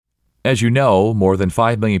As you know, more than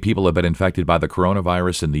 5 million people have been infected by the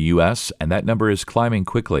coronavirus in the U.S., and that number is climbing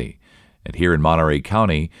quickly. And here in Monterey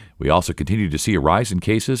County, we also continue to see a rise in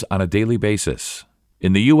cases on a daily basis.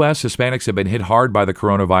 In the U.S., Hispanics have been hit hard by the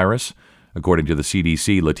coronavirus. According to the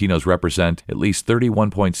CDC, Latinos represent at least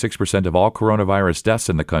 31.6% of all coronavirus deaths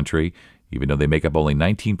in the country, even though they make up only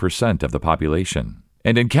 19% of the population.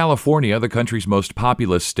 And in California, the country's most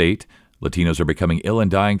populous state, Latinos are becoming ill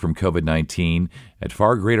and dying from COVID-19 at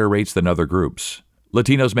far greater rates than other groups.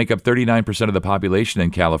 Latinos make up 39% of the population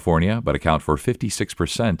in California, but account for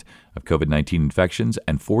 56% of COVID-19 infections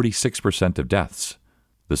and 46% of deaths.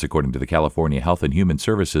 This according to the California Health and Human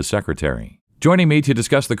Services Secretary. Joining me to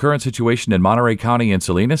discuss the current situation in Monterey County and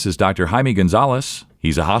Salinas is Dr. Jaime Gonzalez.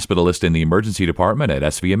 He's a hospitalist in the emergency department at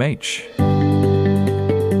SVMH.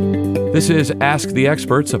 This is Ask the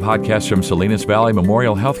Experts, a podcast from Salinas Valley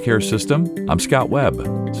Memorial Healthcare System. I'm Scott Webb.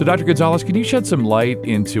 So, Dr. Gonzalez, can you shed some light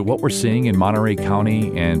into what we're seeing in Monterey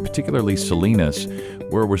County and particularly Salinas,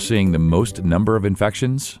 where we're seeing the most number of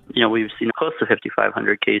infections? We've seen close to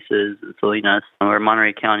 5,500 cases in Salinas. We're in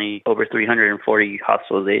Monterey County, over 340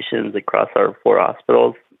 hospitalizations across our 4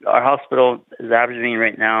 hospitals. Our hospital is averaging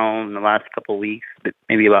right now in the last couple of weeks,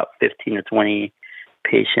 maybe about 15 to 20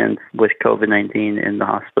 patients with COVID-19 in the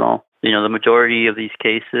hospital. The majority of these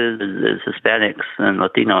cases is Hispanics and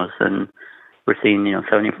Latinos, and we're seeing,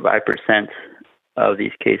 75% of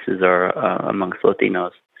these cases are amongst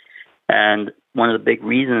Latinos. And one of the big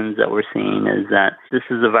reasons that we're seeing is that this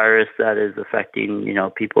is a virus that is affecting,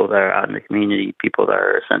 people that are out in the community, people that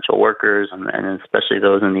are essential workers, and especially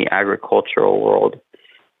those in the agricultural world,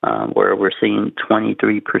 where we're seeing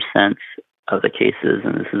 23% of the cases,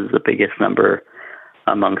 and this is the biggest number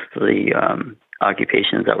amongst the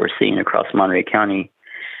occupations that we're seeing across Monterey County.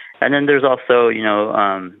 And then there's also,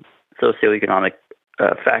 socioeconomic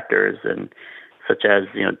factors, and such as,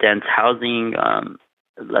 dense housing.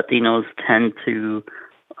 Latinos tend to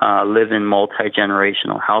live in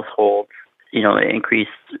multi-generational households, increased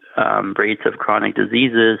rates of chronic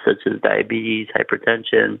diseases such as diabetes,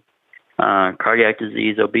 hypertension, cardiac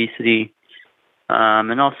disease, obesity,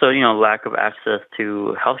 and also, lack of access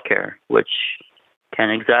to healthcare, which can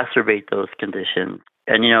exacerbate those conditions.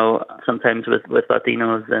 And, sometimes with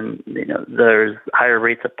Latinos, and, there's higher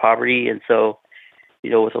rates of poverty. And so,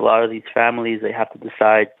 with a lot of these families, they have to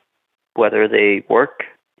decide whether they work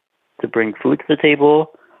to bring food to the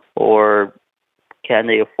table or can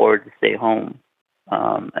they afford to stay home.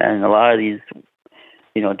 And a lot of these,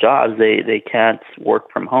 jobs, they can't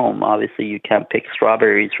work from home. Obviously, you can't pick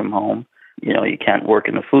strawberries from home. You can't work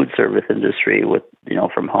in the food service industry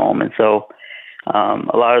from home. And so,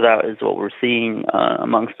 a lot of that is what we're seeing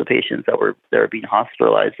amongst the patients that are being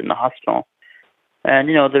hospitalized in the hospital. And,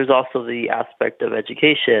 there's also the aspect of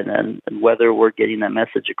education and whether we're getting that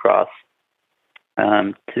message across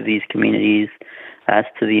to these communities as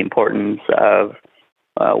to the importance of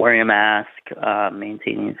wearing a mask,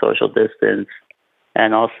 maintaining social distance,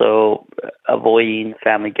 and also avoiding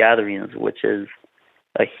family gatherings, which is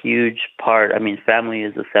a huge part. I mean, family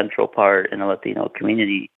is a central part in a Latino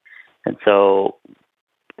community. And so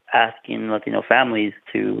asking Latino families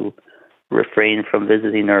to refrain from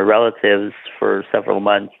visiting their relatives for several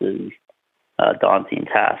months is a daunting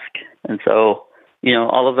task. And so,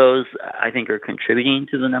 all of those, I think, are contributing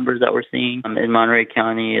to the numbers that we're seeing in Monterey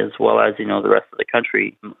County as well as, the rest of the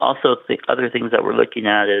country. Also, the other things that we're looking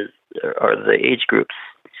at are the age groups.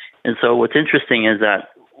 And so what's interesting is that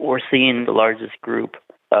we're seeing the largest group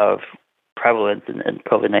of prevalence in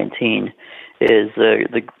COVID-19 is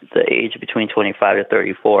the age between 25 to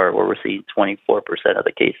 34, where we're seeing 24% of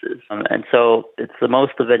the cases. And so it's the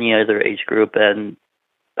most of any other age group. And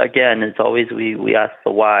again, it's always we ask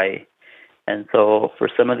the why. And so for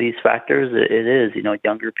some of these factors, it is,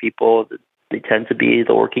 younger people, they tend to be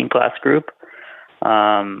the working class group,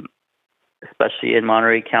 especially in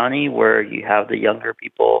Monterey County, where you have the younger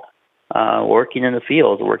people working in the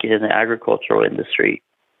fields, working in the agricultural industry.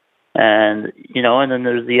 And, and then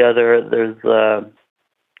there's the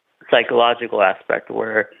psychological aspect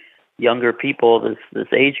where younger people, this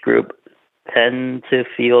age group, tend to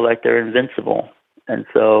feel like they're invincible. And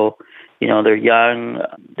so, they're young,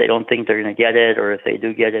 they don't think they're going to get it, or if they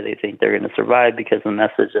do get it, they think they're going to survive because the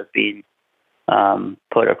message that's being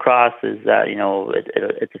put across is that,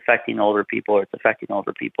 it's affecting older people, or it's affecting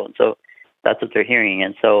older people. And so that's what they're hearing.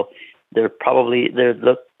 And so there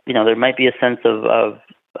might be a sense of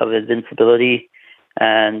invincibility.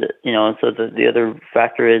 And, so the other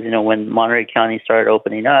factor is, when Monterey County started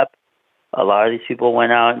opening up, a lot of these people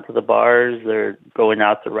went out into the bars, they're going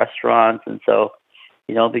out to restaurants. And so,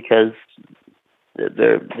 because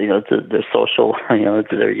their social, to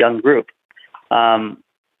their young group.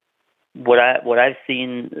 What I've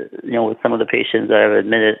seen, with some of the patients that I've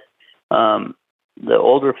admitted, the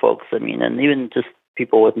older folks, and even just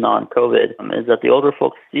people with non-COVID, is that the older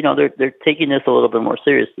folks, they're taking this a little bit more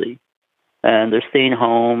seriously, and they're staying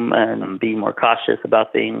home and being more cautious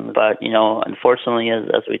about things. But unfortunately,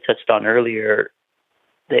 as we touched on earlier,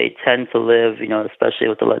 they tend to live, especially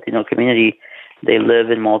with the Latino community, they live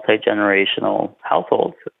in multi-generational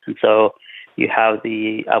households, and so you have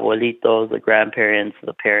the abuelitos, the grandparents,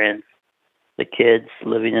 the parents, the kids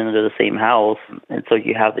living under the same house. And so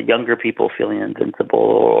you have the younger people feeling invincible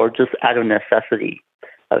or just out of necessity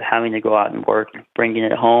of having to go out and work, bringing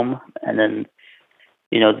it home. And then,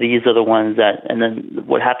 these are the ones and then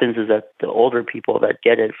what happens is that the older people that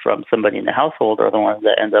get it from somebody in the household are the ones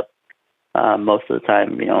that end up most of the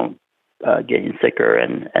time, getting sicker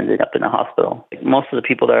and ending up in the hospital. Most of the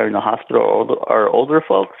people that are in the hospital are older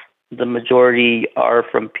folks. The majority are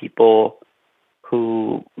from people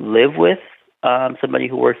who live with somebody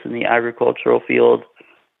who works in the agricultural field,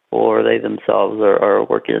 or they themselves are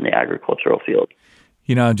working in the agricultural field.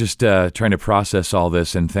 Just trying to process all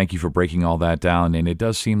this, and thank you for breaking all that down. And it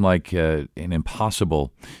does seem like an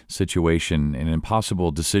impossible situation and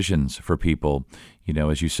impossible decisions for people.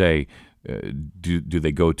 As you say, do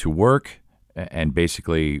they go to work and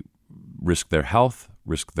basically risk their health,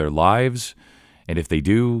 risk their lives? And if they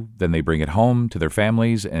do, then they bring it home to their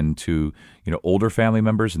families and to, older family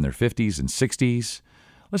members in their 50s and 60s.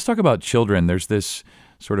 Let's talk about children. There's this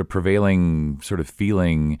sort of prevailing sort of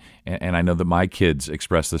feeling, and I know that my kids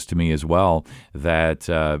express this to me as well, that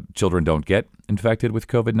children don't get infected with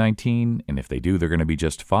COVID-19, and if they do, they're going to be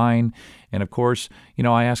just fine. And of course,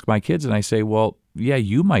 I ask my kids and I say, well, yeah,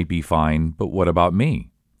 you might be fine, but what about me?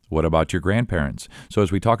 What about your grandparents? So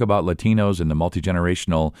as we talk about Latinos and the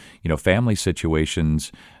multi-generational, family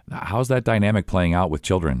situations, how's that dynamic playing out with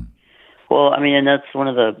children? Well, and that's one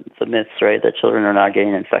of the myths, right, that children are not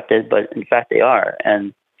getting infected, but in fact they are.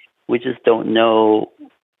 And we just don't know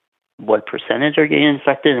what percentage are getting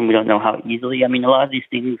infected, and we don't know how easily. A lot of these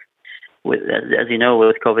things, as you know,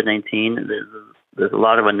 with COVID-19, there's a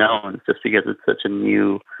lot of unknowns just because it's such a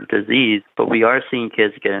new disease. But we are seeing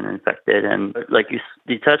kids getting infected, and like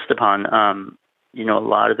you touched upon, a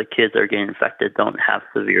lot of the kids that are getting infected don't have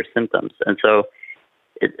severe symptoms, and so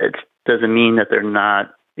it doesn't mean that they're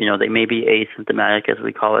not. They may be asymptomatic, as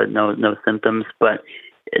we call it, no symptoms, but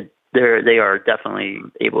they are definitely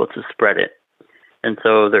able to spread it. And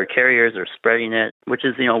so their carriers are spreading it, which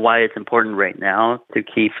is, why it's important right now to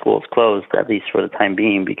keep schools closed, at least for the time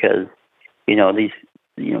being, because, these,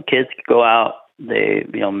 kids go out, they,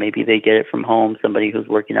 maybe they get it from home, somebody who's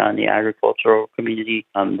working out in the agricultural community,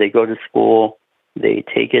 they go to school, they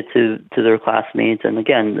take it to their classmates. And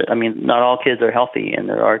again, not all kids are healthy, and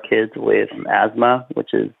there are kids with asthma,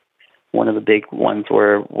 which is one of the big ones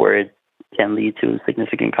where it can lead to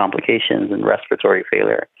significant complications and respiratory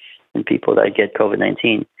failure in people that get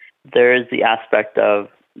COVID-19. There is the aspect of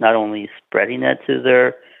not only spreading it to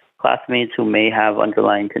their classmates who may have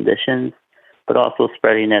underlying conditions, but also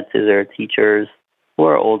spreading it to their teachers who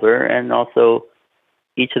are older. And also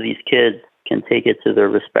each of these kids can take it to their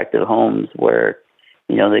respective homes where,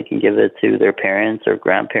 they can give it to their parents or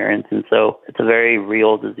grandparents. And so it's a very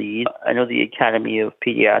real disease. I know the Academy of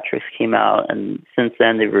Pediatrics came out, and since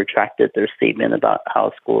then they've retracted their statement about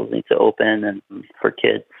how schools need to open and for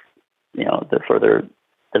kids, the further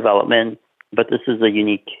development. But this is a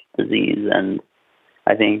unique disease, and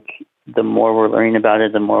I think the more we're learning about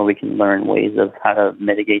it, the more we can learn ways of how to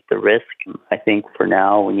mitigate the risk. I think for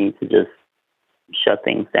now we need to just shut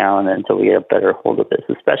things down until we get a better hold of this,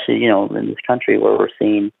 especially, in this country where we're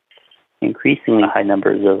seeing increasingly high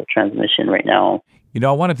numbers of transmission right now.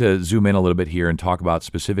 I wanted to zoom in a little bit here and talk about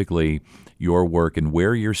specifically your work and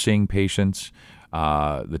where you're seeing patients,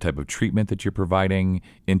 the type of treatment that you're providing,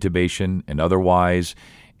 intubation and otherwise,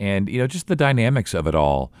 and, just the dynamics of it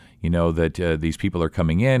all. That these people are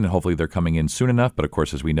coming in, and hopefully they're coming in soon enough. But of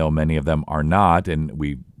course, as we know, many of them are not, and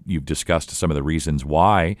you've discussed some of the reasons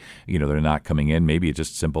why, they're not coming in. Maybe it's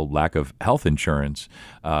just simple lack of health insurance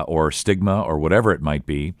or stigma or whatever it might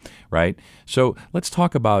be, right? So let's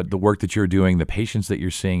talk about the work that you're doing, the patients that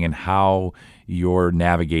you're seeing, and how you're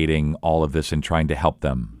navigating all of this and trying to help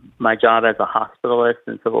them. My job as a hospitalist,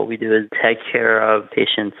 and so what we do is take care of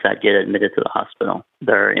patients that get admitted to the hospital.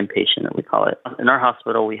 They're inpatient, that we call it. In our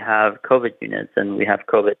hospital, we have COVID units, and we have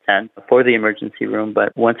COVID-10 for the emergency room.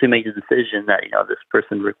 But once we make the decision that, this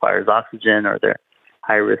person requires oxygen or they're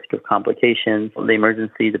high risk of complications, the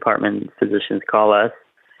emergency department physicians call us.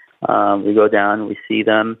 We go down, we see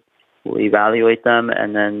them, We evaluate them,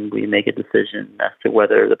 and then we make a decision as to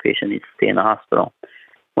whether the patient needs to stay in the hospital.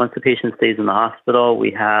 Once the patient stays in the hospital,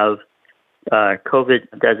 we have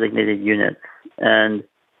COVID-designated units. And,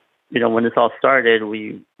 when this all started,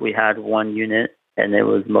 we had one unit, and it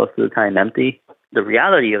was most of the time empty. The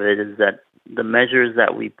reality of it is that the measures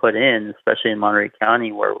that we put in, especially in Monterey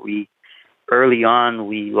County, where early on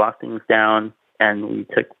we locked things down and we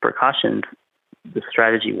took precautions, the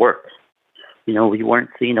strategy worked. We weren't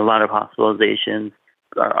seeing a lot of hospitalizations.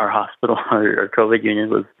 Our hospital, our COVID unit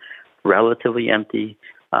was relatively empty.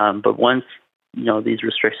 But once, these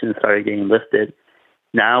restrictions started getting lifted,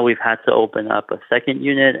 now we've had to open up a second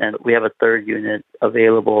unit, and we have a third unit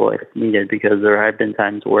available if needed, because there have been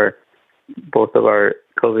times where both of our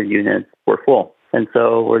COVID units were full. And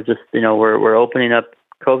so we're just, we're opening up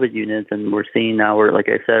COVID units, and we're seeing now, like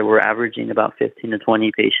I said, we're averaging about 15 to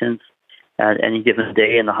 20 patients at any given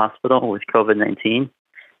day in the hospital with COVID-19.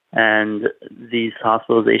 And these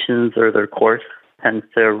hospitalizations, or their course, tends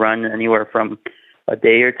to run anywhere from a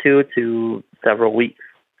day or two to several weeks.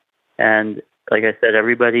 And like I said,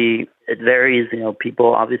 it varies.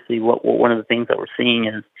 People, obviously, one of the things that we're seeing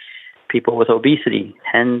is people with obesity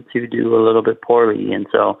tend to do a little bit poorly. And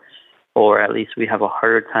so, or at least we have a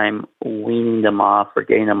harder time weaning them off or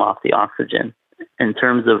getting them off the oxygen. In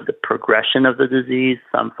terms of the progression of the disease,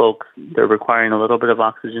 some folks, they're requiring a little bit of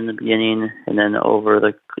oxygen in the beginning, and then over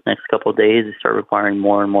the next couple of days, they start requiring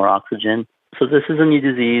more and more oxygen. So this is a new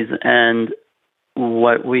disease, and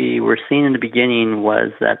what we were seeing in the beginning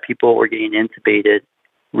was that people were getting intubated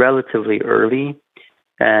relatively early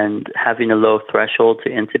and having a low threshold to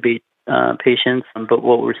intubate patients. But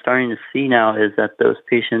what we're starting to see now is that those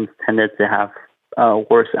patients tended to have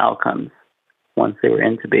worse outcomes once they were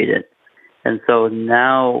intubated. And so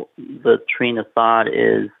now the train of thought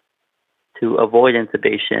is to avoid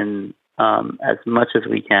intubation as much as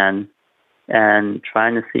we can, and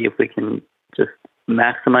trying to see if we can just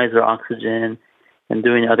maximize their oxygen and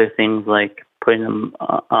doing other things like putting them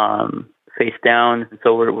face down.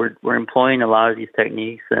 So we're employing a lot of these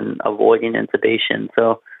techniques and avoiding intubation.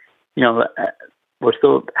 So, we're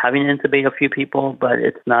still having to intubate a few people, but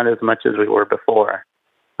it's not as much as we were before.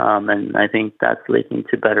 And I think that's leading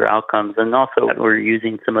to better outcomes. And also, we're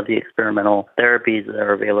using some of the experimental therapies that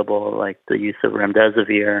are available, like the use of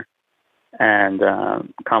remdesivir and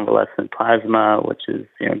convalescent plasma, which is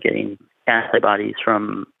getting antibodies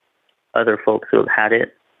from other folks who have had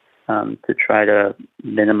it to try to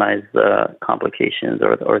minimize the complications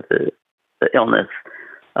or the illness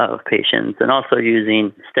of patients, and also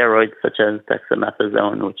using steroids such as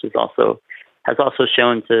dexamethasone, which has also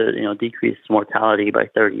shown to decrease mortality by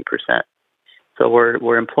 30%. So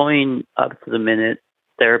we're employing up to the minute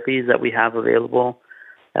therapies that we have available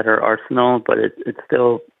at our arsenal, but it's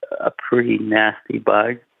still a pretty nasty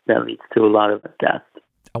bug that leads to a lot of death.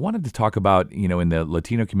 I wanted to talk about, in the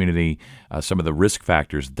Latino community, some of the risk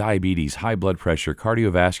factors: diabetes, high blood pressure,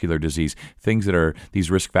 cardiovascular disease, these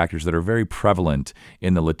risk factors that are very prevalent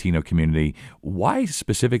in the Latino community. Why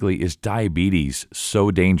specifically is diabetes so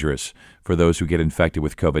dangerous for those who get infected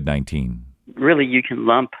with COVID-19? Really, you can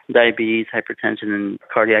lump diabetes, hypertension, and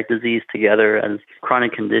cardiac disease together as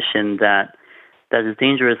chronic condition that is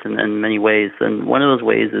dangerous in many ways. And one of those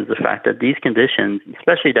ways is the fact that these conditions,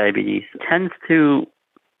 especially diabetes, tends to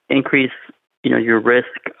increase, your risk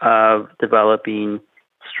of developing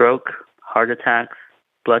stroke, heart attacks,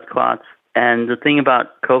 blood clots. And the thing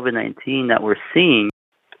about COVID-19 that we're seeing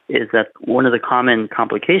is that one of the common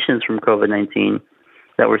complications from COVID-19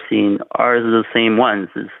 that we're seeing are the same ones: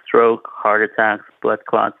 is stroke, heart attacks, blood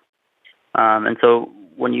clots. And so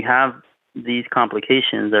when you have these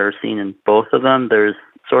complications that are seen in both of them, there's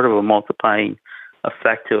sort of a multiplying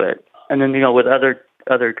effect to it. And then, with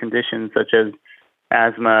other conditions such as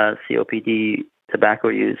asthma, COPD, tobacco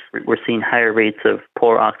use, we're seeing higher rates of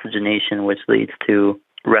poor oxygenation, which leads to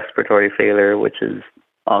respiratory failure, which is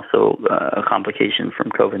also a complication from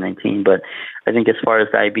COVID-19. But I think as far as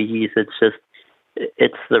diabetes,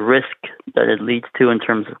 it's the risk that it leads to in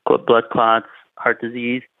terms of blood clots, heart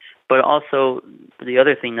disease. But also the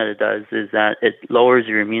other thing that it does is that it lowers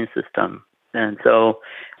your immune system. And so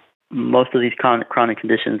most of these chronic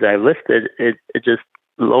conditions that I've listed, it just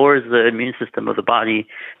lowers the immune system of the body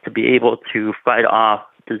to be able to fight off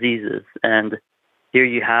diseases. And here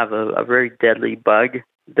you have a very deadly bug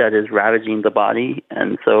that is ravaging the body.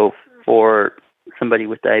 And so for somebody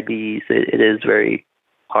with diabetes, it is very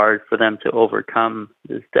hard for them to overcome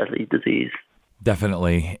this deadly disease.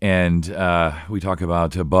 Definitely. And we talk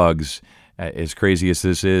about bugs. As crazy as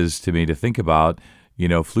this is to me to think about,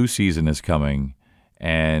 flu season is coming.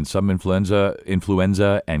 And some influenza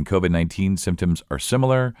and COVID-19 symptoms are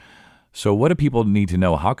similar. So what do people need to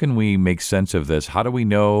know? How can we make sense of this? How do we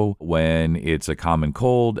know when it's a common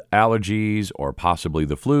cold, allergies, or possibly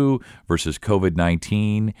the flu versus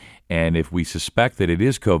COVID-19? And if we suspect that it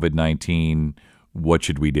is COVID-19, what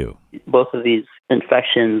should we do? Both of these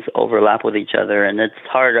infections overlap with each other, and it's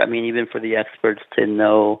hard, I mean, even for the experts to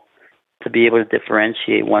know, to be able to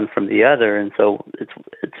differentiate one from the other. And so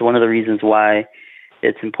it's one of the reasons why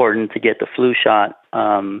it's important to get the flu shot,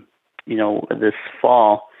 this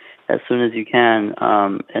fall as soon as you can. I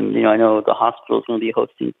know the hospital is going to be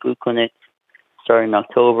hosting flu clinics starting in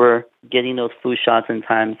October, getting those flu shots in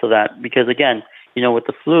time so that, because again, with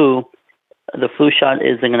the flu shot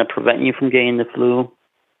isn't going to prevent you from getting the flu,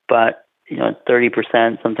 but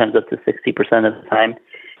 30%, sometimes up to 60% of the time,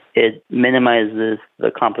 it minimizes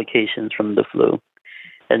the complications from the flu.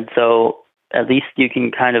 And so at least you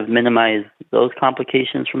can kind of minimize those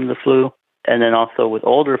complications from the flu. And then also with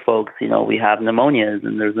older folks, we have pneumonias,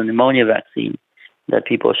 and there's a pneumonia vaccine that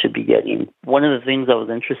people should be getting. One of the things that was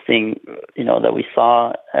interesting, that we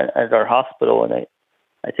saw at our hospital, and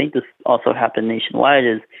I think this also happened nationwide,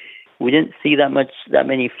 is we didn't see that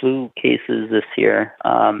many flu cases this year.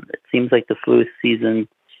 It seems like the flu season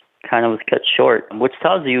kind of was cut short, which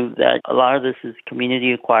tells you that a lot of this is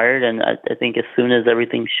community acquired. And I think as soon as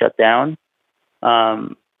everything shut down,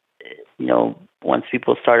 once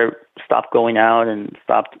people stopped going out and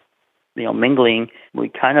stopped, mingling, we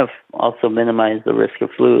kind of also minimized the risk of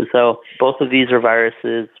flu. So both of these are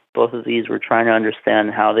viruses. Both of these, we're trying to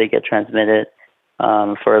understand how they get transmitted.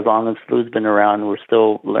 For as long as flu's been around, we're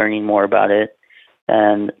still learning more about it.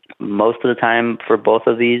 And most of the time for both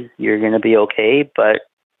of these, you're going to be okay, but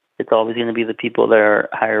it's always going to be the people that are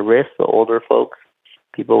higher risk, the older folks,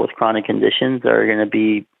 people with chronic conditions are going to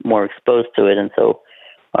be more exposed to it. And so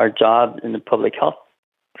our job in the public health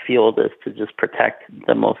field is to just protect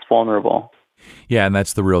the most vulnerable. Yeah, and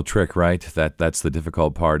that's the real trick, right? That's the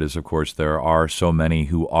difficult part is, of course, there are so many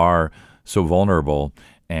who are so vulnerable.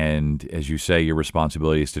 And as you say, your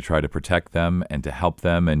responsibility is to try to protect them and to help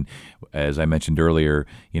them. And as I mentioned earlier,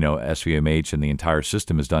 SVMH and the entire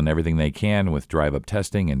system has done everything they can with drive-up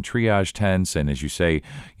testing and triage tents. And as you say,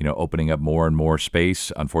 opening up more and more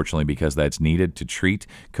space, unfortunately, because that's needed to treat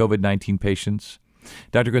COVID-19 patients.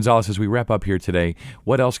 Dr. Gonzalez, as we wrap up here today,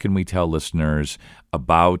 what else can we tell listeners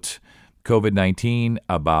about COVID-19,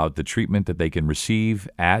 about the treatment that they can receive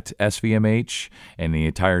at SVMH and the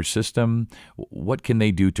entire system? What can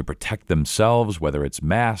they do to protect themselves, whether it's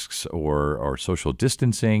masks or social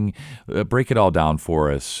distancing? Break it all down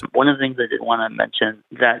for us. One of the things I did want to mention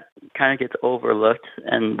that kind of gets overlooked,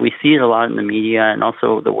 and we see it a lot in the media and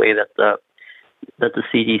also the way that the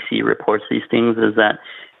CDC reports these things, is that,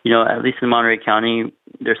 at least in Monterey County,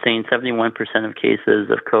 they're saying 71% of cases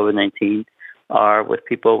of COVID-19 are with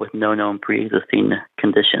people with no known pre-existing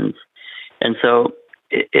conditions. And so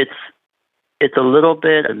it's a little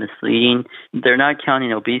bit misleading. They're not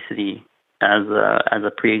counting obesity as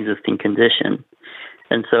a pre-existing condition.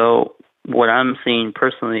 And so what I'm seeing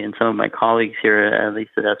personally, and some of my colleagues here, at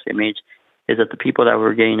least at SVMH, is that the people that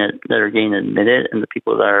are getting admitted and the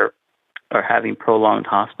people that are having prolonged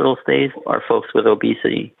hospital stays are folks with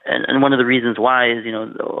obesity. And one of the reasons why is,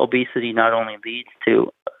 obesity not only leads to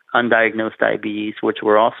undiagnosed diabetes, which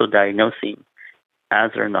we're also diagnosing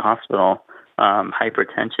as they're in the hospital,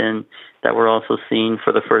 hypertension that we're also seeing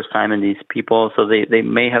for the first time in these people. So they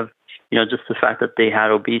may have, just the fact that they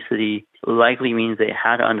had obesity likely means they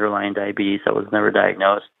had underlying diabetes that was never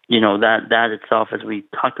diagnosed. That itself, as we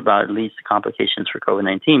talked about, leads to complications for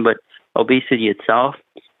COVID-19. But obesity itself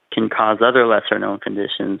can cause other lesser known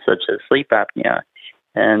conditions such as sleep apnea.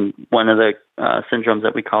 And one of the syndromes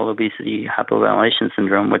that we call obesity hypoventilation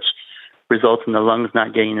syndrome, which results in the lungs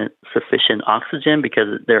not getting sufficient oxygen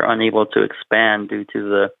because they're unable to expand due to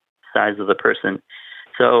the size of the person.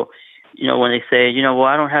 So, when they say, well,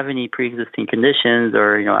 I don't have any pre-existing conditions,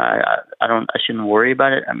 or I shouldn't worry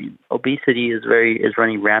about it. I mean, obesity is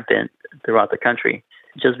running rampant throughout the country.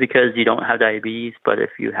 Just because you don't have diabetes, but if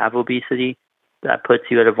you have obesity, that puts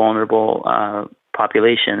you at a vulnerable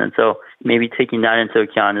population. And so maybe taking that into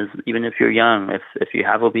account is, even if you're young, if you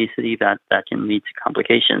have obesity, that can lead to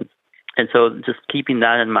complications. And so just keeping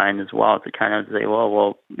that in mind as well, to kind of say,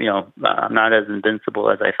 well, I'm not as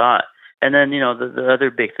invincible as I thought. And then, the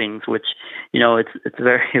other big things, which, it's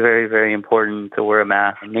very, very, very important to wear a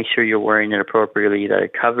mask and make sure you're wearing it appropriately, that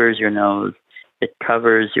it covers your nose, it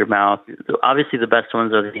covers your mouth. Obviously, the best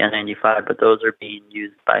ones are the N95, but those are being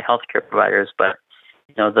used by healthcare providers. But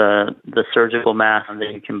the surgical masks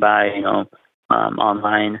that you can buy,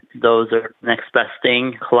 online, those are next best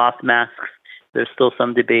thing. Cloth masks, there's still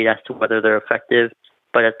some debate as to whether they're effective.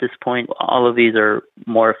 But at this point, all of these are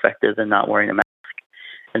more effective than not wearing a mask.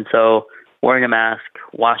 And so wearing a mask,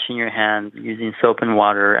 washing your hands, using soap and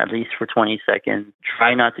water at least for 20 seconds.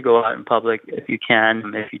 Try not to go out in public if you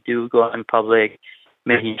can. If you do go out in public,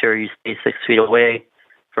 making sure you stay 6 feet away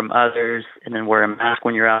from others, and then wear a mask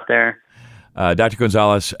when you're out there. Dr.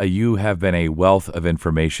 Gonzalez, you have been a wealth of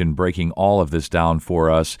information breaking all of this down for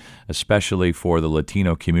us, especially for the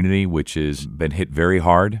Latino community, which has been hit very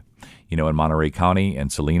hard, in Monterey County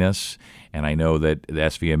and Salinas. And I know that the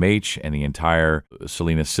SVMH and the entire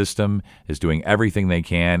Salinas system is doing everything they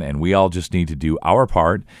can, and we all just need to do our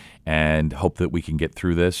part and hope that we can get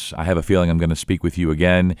through this. I have a feeling I'm going to speak with you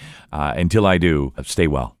again. Until I do, stay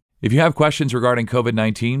well. If you have questions regarding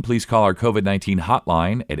COVID-19, please call our COVID-19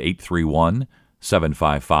 hotline at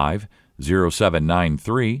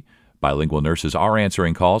 831-755-0793. Bilingual nurses are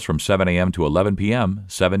answering calls from 7 a.m. to 11 p.m.,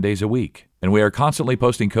 7 days a week. And we are constantly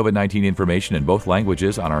posting COVID-19 information in both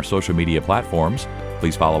languages on our social media platforms.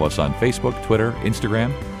 Please follow us on Facebook, Twitter,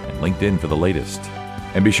 Instagram, and LinkedIn for the latest.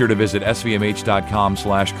 And be sure to visit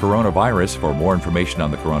svmh.com/coronavirus for more information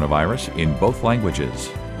on the coronavirus in both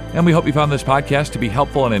languages. And we hope you found this podcast to be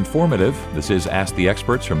helpful and informative. This is Ask the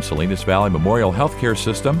Experts from Salinas Valley Memorial Healthcare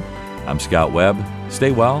System. I'm Scott Webb.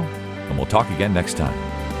 Stay well, and we'll talk again next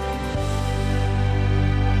time.